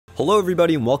Hello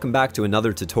everybody and welcome back to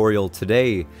another tutorial.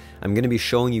 Today I'm going to be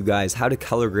showing you guys how to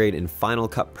color grade in Final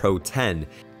Cut Pro 10.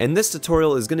 And this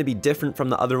tutorial is going to be different from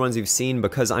the other ones you've seen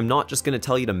because I'm not just going to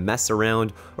tell you to mess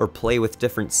around or play with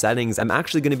different settings. I'm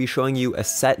actually going to be showing you a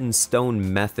set in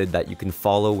stone method that you can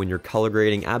follow when you're color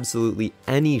grading absolutely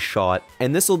any shot.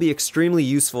 And this will be extremely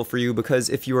useful for you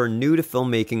because if you are new to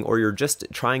filmmaking or you're just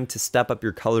trying to step up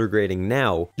your color grading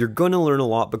now, you're going to learn a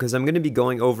lot because I'm going to be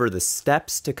going over the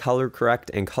steps to color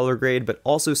correct and color grade, but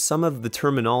also some of the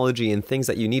terminology and things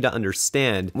that you need to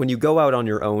understand when you go out on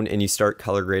your own and you start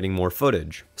color grading more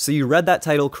footage. So you read that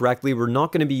title correctly. We're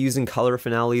not going to be using Color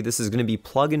Finale. This is going to be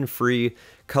plugin free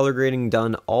color grading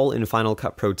done all in Final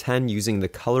Cut Pro 10 using the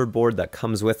color board that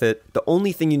comes with it. The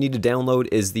only thing you need to download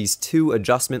is these two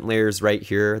adjustment layers right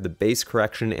here, the base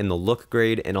correction and the look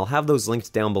grade, and I'll have those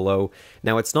linked down below.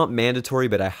 Now it's not mandatory,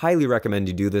 but I highly recommend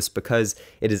you do this because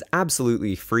it is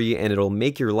absolutely free and it'll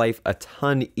make your life a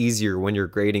ton easier when you're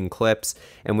grading clips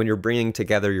and when you're bringing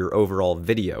together your overall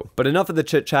video. But enough of the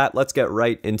chit chat, let's get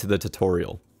right into the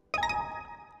tutorial.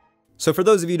 So for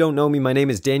those of you who don't know me, my name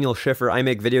is Daniel.i.schiffer. I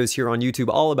make videos here on YouTube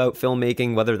all about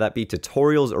filmmaking, whether that be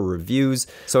tutorials or reviews.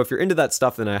 So if you're into that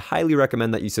stuff, then I highly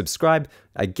recommend that you subscribe.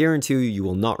 I guarantee you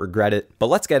will not regret it. But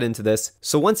let's get into this.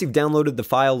 So once you've downloaded the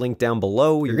file linked down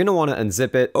below, you're going to want to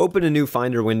unzip it, open a new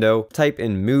Finder window, type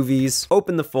in Movies,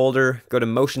 open the folder, go to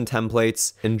Motion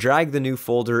Templates, and drag the new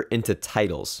folder into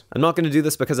Titles. I'm not going to do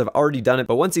this because I've already done it,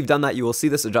 but once you've done that, you will see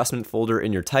this adjustment folder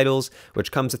in your Titles,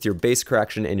 which comes with your base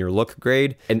correction and your look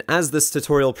grade. And as this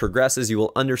tutorial progresses, you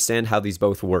will understand how these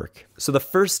both work. So the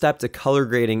first step to color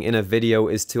grading in a video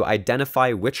is to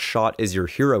identify which shot is your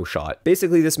hero shot.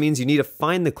 Basically, this means you need to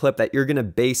find the clip that you're going to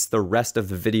base the rest of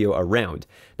the video around.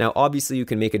 Now, obviously, you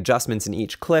can make adjustments in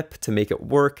each clip to make it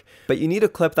work, but you need a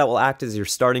clip that will act as your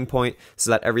starting point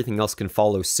so that everything else can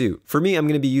follow suit. For me, I'm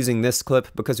going to be using this clip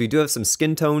because we do have some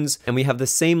skin tones and we have the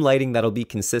same lighting that'll be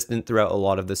consistent throughout a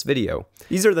lot of this video.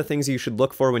 These are the things you should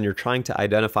look for when you're trying to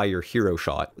identify your hero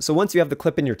shot. So once you have the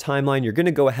clip in your timeline, you're going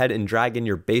to go ahead and drag in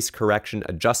your base correction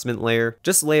adjustment layer.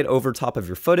 Just lay it over top of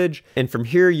your footage, and from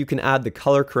here you can add the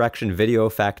color correction video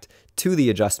effect to the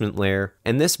adjustment layer,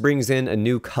 and this brings in a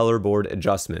new color board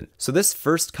adjustment. So this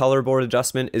first color board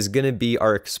adjustment is going to be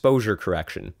our exposure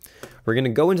correction. We're going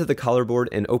to go into the color board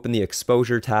and open the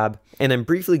exposure tab, and I'm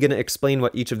briefly going to explain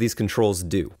what each of these controls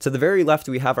do. To the very left,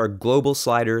 we have our global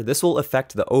slider. This will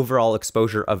affect the overall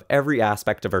exposure of every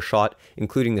aspect of our shot,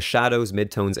 including the shadows,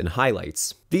 midtones, and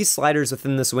highlights. These sliders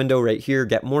within this window right here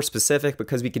get more specific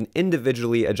because we can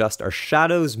individually adjust our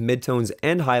shadows, midtones,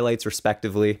 and highlights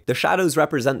respectively. The shadows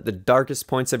represent the darkest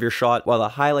points of your shot, while the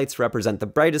highlights represent the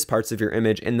brightest parts of your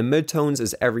image, and the midtones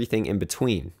is everything in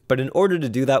between. But in order to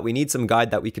do that, we need some guide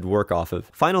that we could work off of.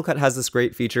 Final Cut has this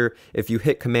great feature. If you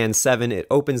hit Command 7, it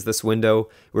opens this window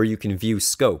where you can view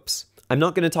scopes. I'm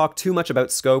not going to talk too much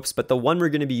about scopes, but the one we're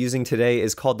going to be using today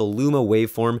is called the Luma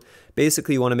waveform.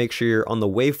 Basically, you want to make sure you're on the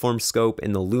waveform scope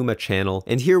in the Luma channel,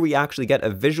 and here we actually get a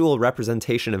visual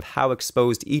representation of how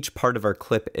exposed each part of our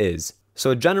clip is.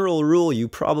 So a general rule you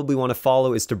probably want to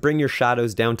follow is to bring your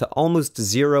shadows down to almost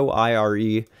 0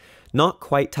 IRE, not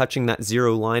quite touching that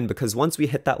 0 line, because once we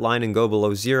hit that line and go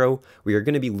below 0, we are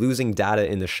going to be losing data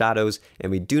in the shadows,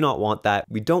 and we do not want that.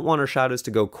 We don't want our shadows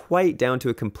to go quite down to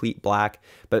a complete black,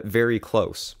 but very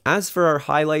close. As for our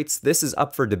highlights, this is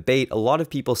up for debate. A lot of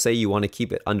people say you want to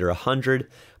keep it under 100,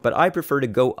 but I prefer to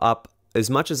go up as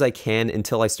much as I can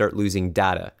until I start losing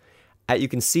data. You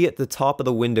can see at the top of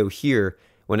the window here,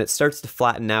 when it starts to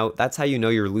flatten out, that's how you know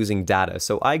you're losing data.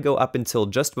 So I go up until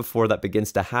just before that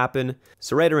begins to happen.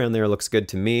 So right around there looks good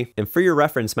to me. And for your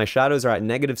reference, my shadows are at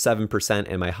 -7%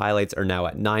 and my highlights are now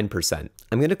at 9%.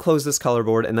 I'm going to close this color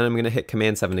board and then I'm going to hit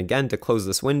Command 7 again to close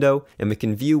this window, and we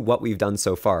can view what we've done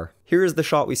so far. Here is the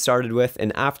shot we started with,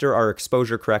 and after our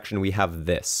exposure correction, we have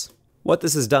this. What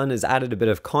this has done is added a bit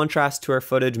of contrast to our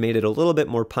footage, made it a little bit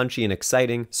more punchy and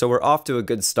exciting, so we're off to a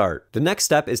good start. The next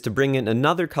step is to bring in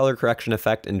another color correction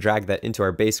effect and drag that into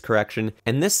our base correction,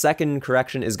 and this second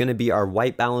correction is going to be our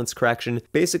white balance correction,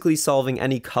 basically solving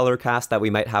any color cast that we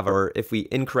might have, or if we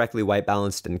incorrectly white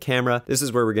balanced in camera, this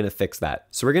is where we're going to fix that.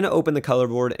 So we're going to open the color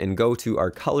board and go to our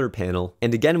color panel,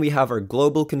 and again we have our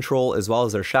global control as well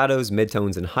as our shadows,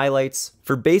 midtones, and highlights.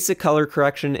 For basic color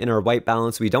correction in our white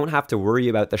balance, we don't have to worry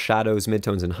about the shadows shadows,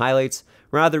 midtones, and highlights.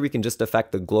 Rather, we can just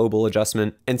affect the global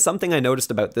adjustment. And something I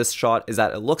noticed about this shot is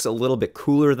that it looks a little bit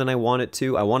cooler than I want it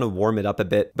to. I want to warm it up a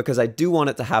bit because I do want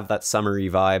it to have that summery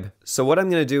vibe. So what I'm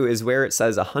going to do is where it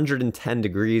says 110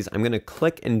 degrees, I'm going to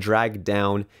click and drag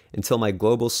down until my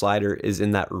global slider is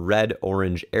in that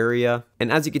red-orange area.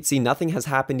 And as you can see, nothing has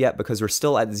happened yet because we're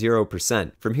still at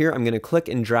 0%. From here, I'm going to click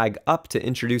and drag up to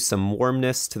introduce some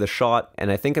warmness to the shot, and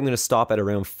I think I'm going to stop at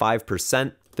around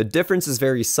 5%. The difference is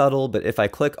very subtle, but if I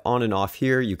click on and off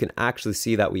here, you can actually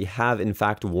see that we have in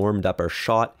fact warmed up our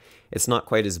shot. It's not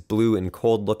quite as blue and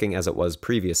cold looking as it was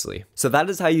previously. So that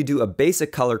is how you do a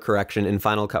basic color correction in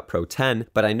Final Cut Pro 10,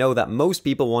 but I know that most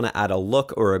people want to add a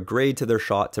look or a grade to their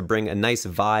shot to bring a nice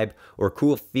vibe or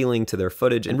cool feeling to their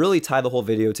footage and really tie the whole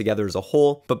video together as a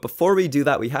whole. But before we do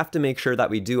that, we have to make sure that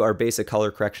we do our basic color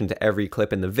correction to every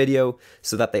clip in the video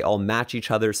so that they all match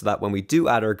each other, so that when we do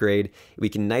add our grade, we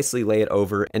can nicely lay it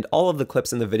over and all of the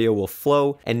clips in the video will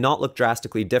flow and not look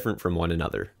drastically different from one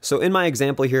another. So in my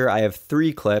example here, I have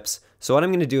 3 clips. So what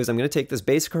I'm going to do is I'm going to take this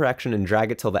base correction and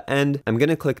drag it till the end. I'm going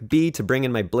to click B to bring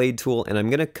in my blade tool, and I'm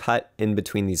going to cut in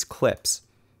between these clips.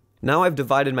 Now I've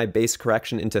divided my base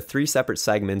correction into 3 separate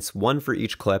segments, 1 for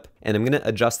each clip, and I'm going to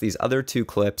adjust these other 2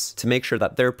 clips to make sure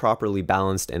that they're properly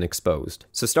balanced and exposed.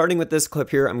 So starting with this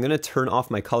clip here, I'm going to turn off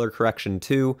my color correction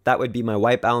 2. That would be my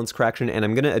white balance correction, and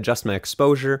I'm going to adjust my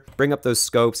exposure, bring up those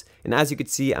scopes, and as you can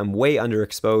see, I'm way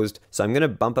underexposed, so I'm going to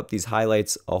bump up these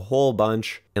highlights a whole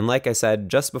bunch, and like I said,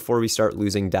 just before we start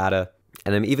losing data,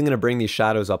 and I'm even going to bring these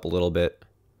shadows up a little bit.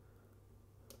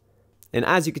 And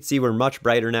as you can see, we're much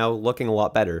brighter now, looking a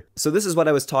lot better. So this is what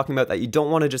I was talking about, that you don't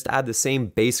want to just add the same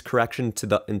base correction to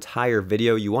the entire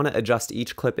video. You want to adjust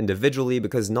each clip individually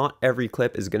because not every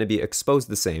clip is going to be exposed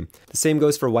the same. The same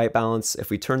goes for white balance. If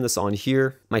we turn this on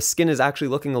here, my skin is actually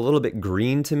looking a little bit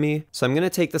green to me. So I'm going to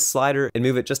take the slider and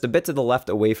move it just a bit to the left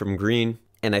away from green.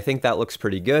 And I think that looks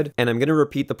pretty good. And I'm going to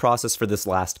repeat the process for this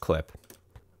last clip.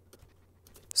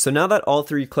 So now that all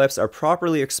 3 clips are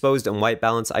properly exposed in white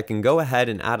balance, I can go ahead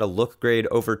and add a look grade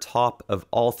over top of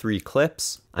all 3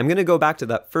 clips. I'm going to go back to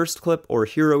that first clip or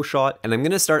hero shot, and I'm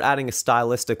going to start adding a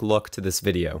stylistic look to this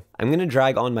video. I'm going to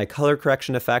drag on my color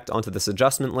correction effect onto this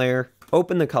adjustment layer,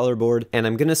 open the color board, and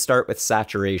I'm going to start with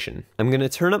saturation. I'm going to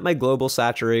turn up my global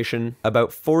saturation about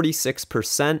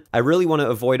 46%. I really want to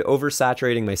avoid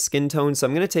oversaturating my skin tone, so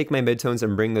I'm going to take my midtones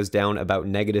and bring those down about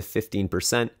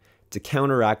 -15%. to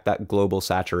counteract that global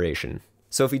saturation.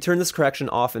 So if we turn this correction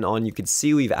off and on, you can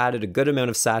see we've added a good amount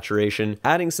of saturation,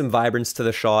 adding some vibrance to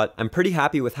the shot. I'm pretty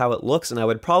happy with how it looks, and I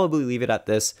would probably leave it at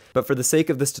this, but for the sake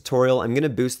of this tutorial, I'm going to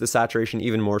boost the saturation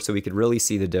even more so we could really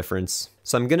see the difference.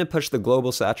 So I'm going to push the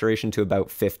global saturation to about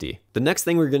 50. The next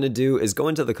thing we're going to do is go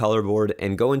into the color board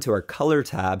and go into our color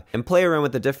tab and play around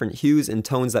with the different hues and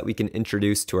tones that we can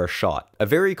introduce to our shot. A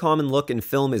very common look in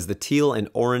film is the teal and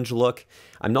orange look.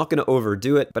 I'm not going to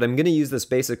overdo it, but I'm going to use this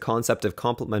basic concept of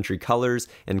complementary colors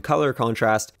and color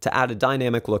contrast to add a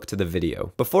dynamic look to the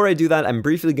video. Before I do that, I'm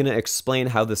briefly going to explain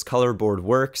how this color board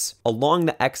works. Along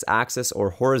the x-axis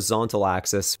or horizontal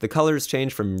axis, the colors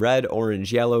change from red,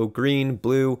 orange, yellow, green,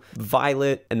 blue,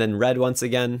 violet, and then red once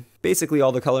again. Basically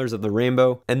all the colors of the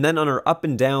rainbow. And then on our up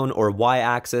and down or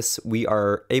y-axis, we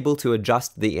are able to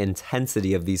adjust the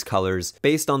intensity of these colors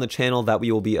based on the channel that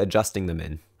we will be adjusting them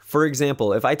in. For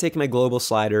example, if I take my global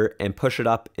slider and push it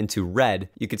up into red,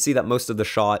 you can see that most of the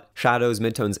shot, shadows,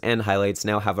 midtones, and highlights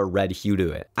now have a red hue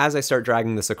to it. As I start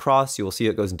dragging this across, you will see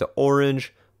it goes into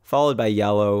orange, followed by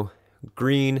yellow,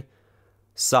 green,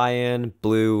 cyan,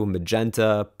 blue,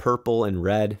 magenta, purple, and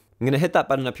red. I'm going to hit that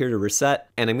button up here to reset,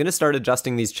 and I'm going to start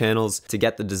adjusting these channels to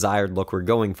get the desired look we're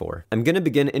going for. I'm going to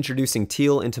begin introducing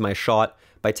teal into my shot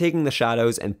by taking the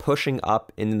shadows and pushing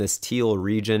up in this teal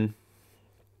region.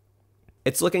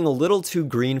 It's looking a little too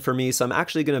green for me, so I'm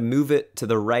actually going to move it to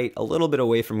the right a little bit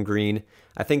away from green.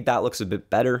 I think that looks a bit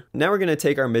better. Now we're going to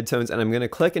take our midtones and I'm going to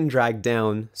click and drag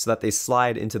down so that they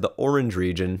slide into the orange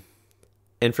region.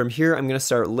 And from here, I'm going to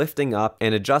start lifting up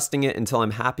and adjusting it until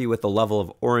I'm happy with the level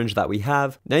of orange that we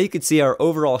have. Now you can see our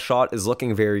overall shot is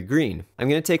looking very green. I'm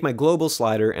going to take my global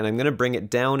slider and I'm going to bring it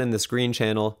down in this green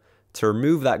channel to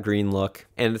remove that green look,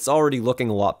 and it's already looking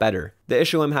a lot better. The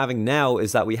issue I'm having now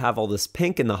is that we have all this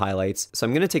pink in the highlights, so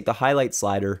I'm going to take the highlight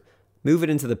slider, move it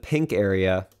into the pink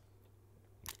area,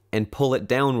 and pull it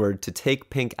downward to take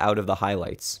pink out of the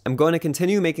highlights. I'm going to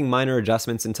continue making minor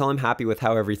adjustments until I'm happy with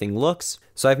how everything looks.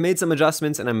 So I've made some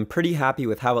adjustments and I'm pretty happy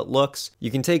with how it looks.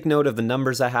 You can take note of the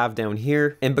numbers I have down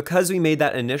here. And because we made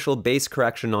that initial base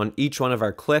correction on each one of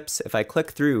our clips, if I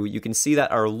click through, you can see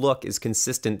that our look is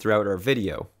consistent throughout our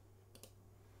video.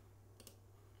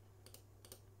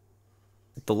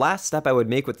 The last step I would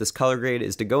make with this color grade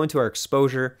is to go into our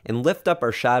exposure and lift up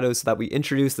our shadows so that we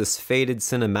introduce this faded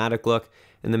cinematic look,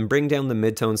 and then bring down the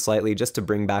midtone slightly just to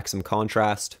bring back some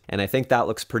contrast. And I think that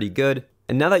looks pretty good.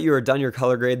 And now that you are done your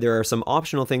color grade, there are some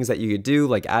optional things that you could do,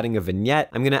 like adding a vignette.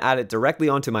 I'm gonna add it directly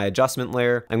onto my adjustment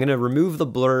layer. I'm gonna remove the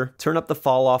blur, turn up the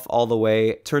fall off all the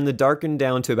way, turn the darken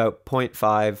down to about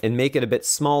 0.5, and make it a bit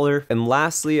smaller. And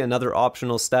lastly, another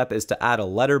optional step is to add a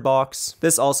letterbox.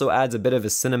 This also adds a bit of a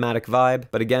cinematic vibe,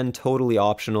 but again, totally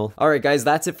optional. Alright guys,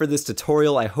 that's it for this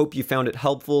tutorial. I hope you found it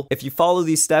helpful. If you follow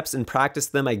these steps and practice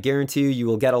them, I guarantee you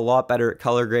will get a lot better at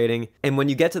color grading. And when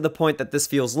you get to the point that this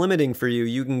feels limiting for you,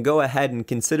 you can go ahead and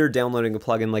consider downloading a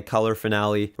plugin like Color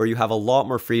Finale, where you have a lot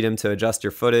more freedom to adjust your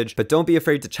footage. But don't be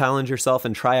afraid to challenge yourself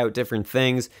and try out different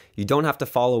things. You don't have to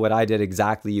follow what I did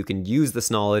exactly. You can use this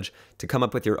knowledge to come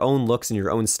up with your own looks and your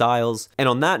own styles. And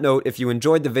on that note, if you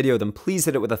enjoyed the video, then please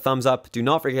hit it with a thumbs up. Do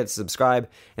not forget to subscribe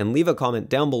and leave a comment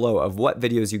down below of what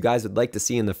videos you guys would like to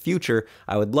see in the future.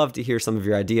 I would love to hear some of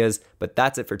your ideas. But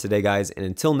that's it for today, guys, and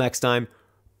until next time,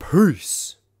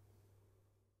 peace!